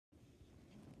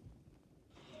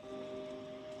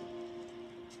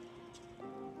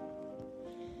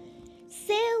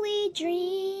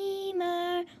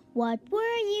What were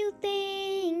you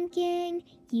thinking?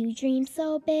 You dreamed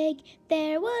so big,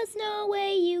 there was no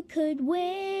way you could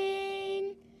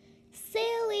win.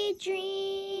 Silly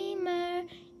dreamer,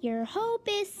 your hope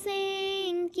is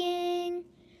sinking.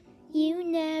 You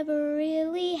never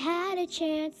really had a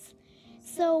chance,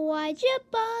 so why'd you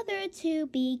bother to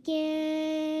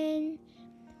begin?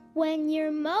 When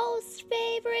your most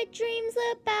favorite dream's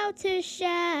about to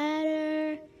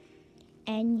shatter,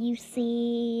 and you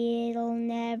see it'll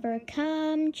never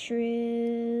come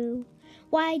true,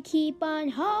 why keep on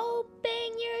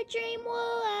hoping your dream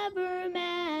will ever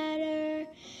matter?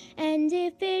 And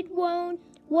if it won't,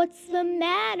 what's the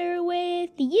matter with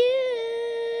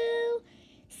you?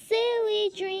 Silly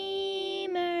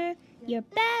dreamer, you're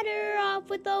better off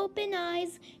with open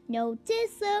eyes, no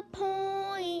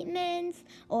disappointments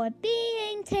or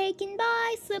being taken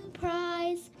by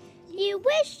surprise. You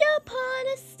wished upon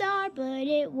a star, but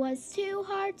it was too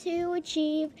hard to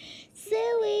achieve.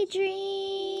 Silly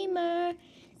dreamer,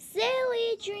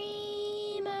 silly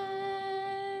dreamer,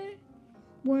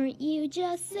 weren't you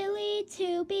just silly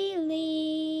to believe?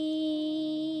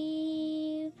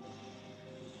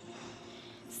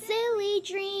 Silly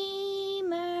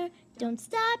dreamer, don't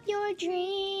stop your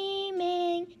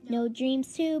dreaming. No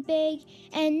dream's too big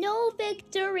and no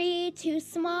victory too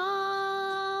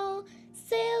small.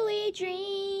 Silly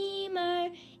dreamer,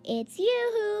 it's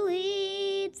you who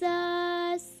leads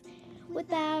us.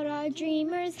 Without our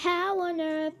dreamers, how on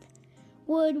earth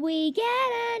would we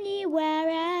get anywhere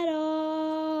at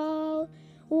all?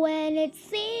 When it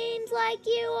seems like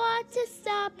you ought to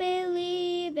stop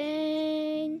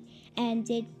believing, and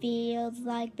it feels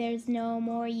like there's no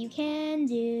more you can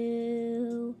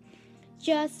do.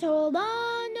 Just hold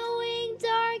on, knowing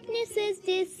darkness is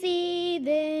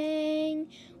deceiving.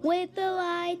 With the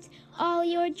light, all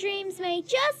your dreams may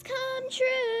just come true.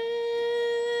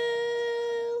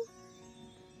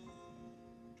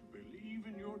 To believe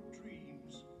in your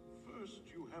dreams, first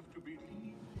you have to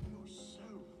believe in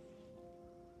yourself.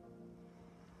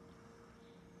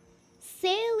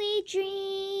 Silly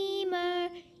dreamer,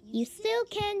 you still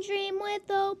can dream with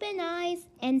open eyes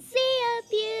and see a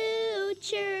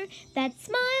future that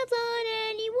smiles on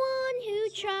anyone who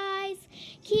tries.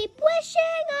 Keep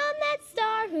wishing on that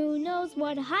star, who knows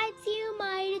what heights you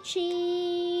might achieve.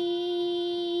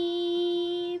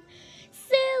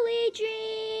 Silly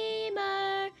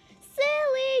dreamer,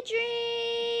 silly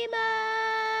dreamer,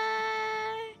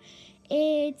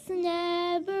 it's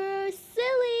never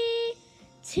silly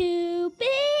to believe.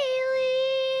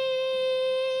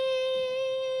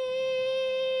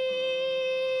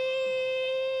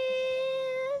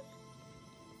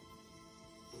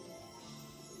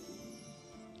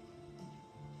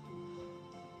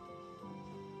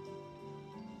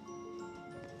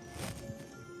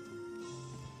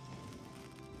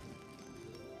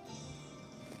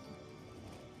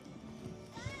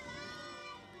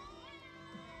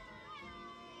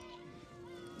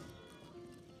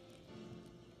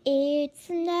 It's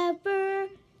never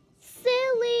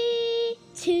silly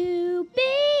to believe.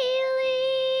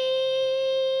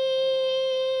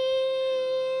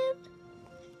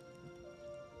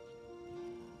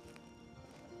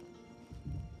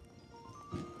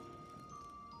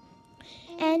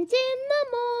 And in the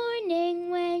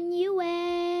morning when you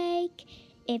wake,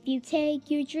 if you take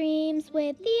your dreams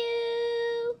with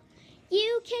you,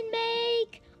 you can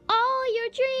make all your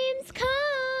dreams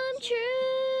come true.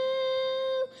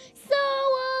 So,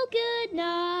 oh, good night.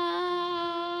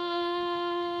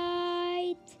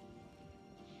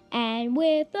 And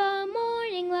with a